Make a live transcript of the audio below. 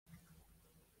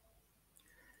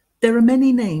There are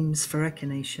many names for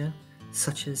Echinacea,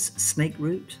 such as snake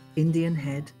root, Indian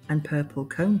head, and purple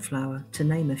coneflower, to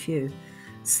name a few,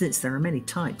 since there are many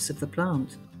types of the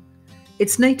plant.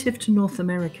 It's native to North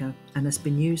America and has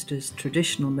been used as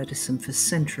traditional medicine for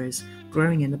centuries,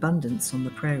 growing in abundance on the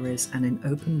prairies and in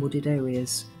open wooded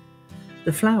areas.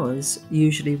 The flowers,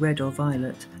 usually red or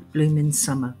violet, bloom in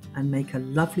summer and make a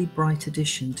lovely bright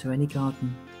addition to any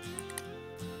garden.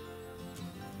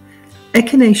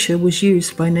 Echinacea was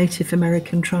used by Native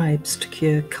American tribes to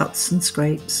cure cuts and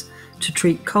scrapes, to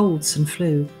treat colds and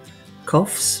flu,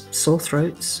 coughs, sore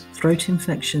throats, throat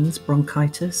infections,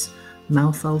 bronchitis,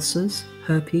 mouth ulcers,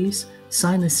 herpes,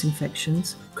 sinus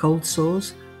infections, cold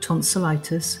sores,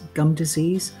 tonsillitis, gum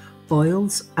disease,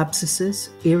 boils, abscesses,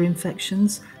 ear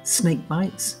infections, snake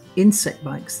bites, insect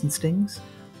bites and stings,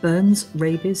 burns,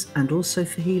 rabies, and also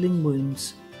for healing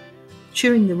wounds.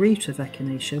 Chewing the root of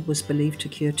Echinacea was believed to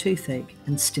cure toothache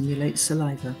and stimulate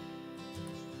saliva.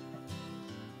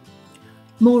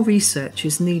 More research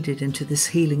is needed into this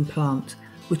healing plant,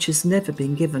 which has never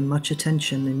been given much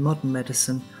attention in modern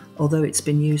medicine, although it's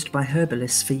been used by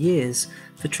herbalists for years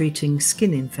for treating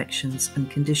skin infections and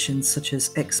conditions such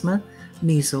as eczema,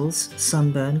 measles,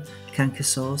 sunburn, canker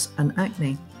sores, and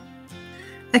acne.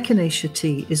 Echinacea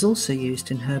tea is also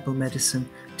used in herbal medicine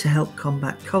to help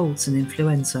combat colds and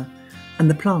influenza, and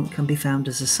the plant can be found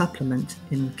as a supplement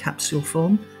in capsule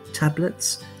form,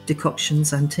 tablets,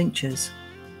 decoctions, and tinctures.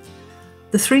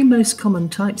 The three most common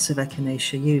types of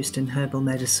Echinacea used in herbal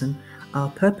medicine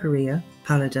are purpurea,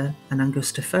 pallida, and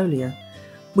angustifolia,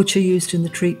 which are used in the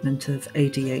treatment of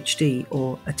ADHD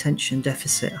or attention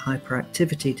deficit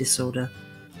hyperactivity disorder.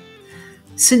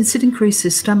 Since it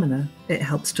increases stamina, it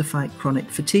helps to fight chronic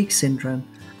fatigue syndrome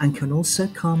and can also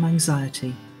calm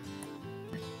anxiety.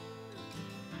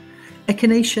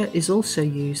 Echinacea is also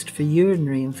used for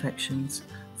urinary infections,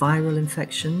 viral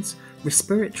infections,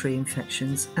 respiratory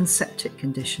infections, and septic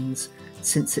conditions,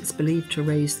 since it's believed to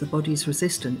raise the body's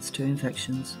resistance to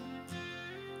infections.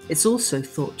 It's also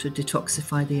thought to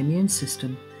detoxify the immune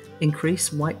system,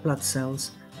 increase white blood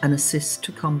cells, and assist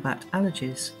to combat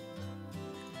allergies.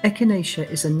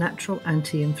 Echinacea is a natural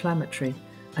anti-inflammatory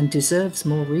and deserves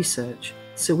more research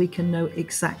so we can know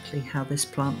exactly how this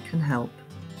plant can help.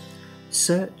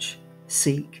 Search,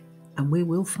 seek, and we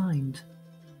will find.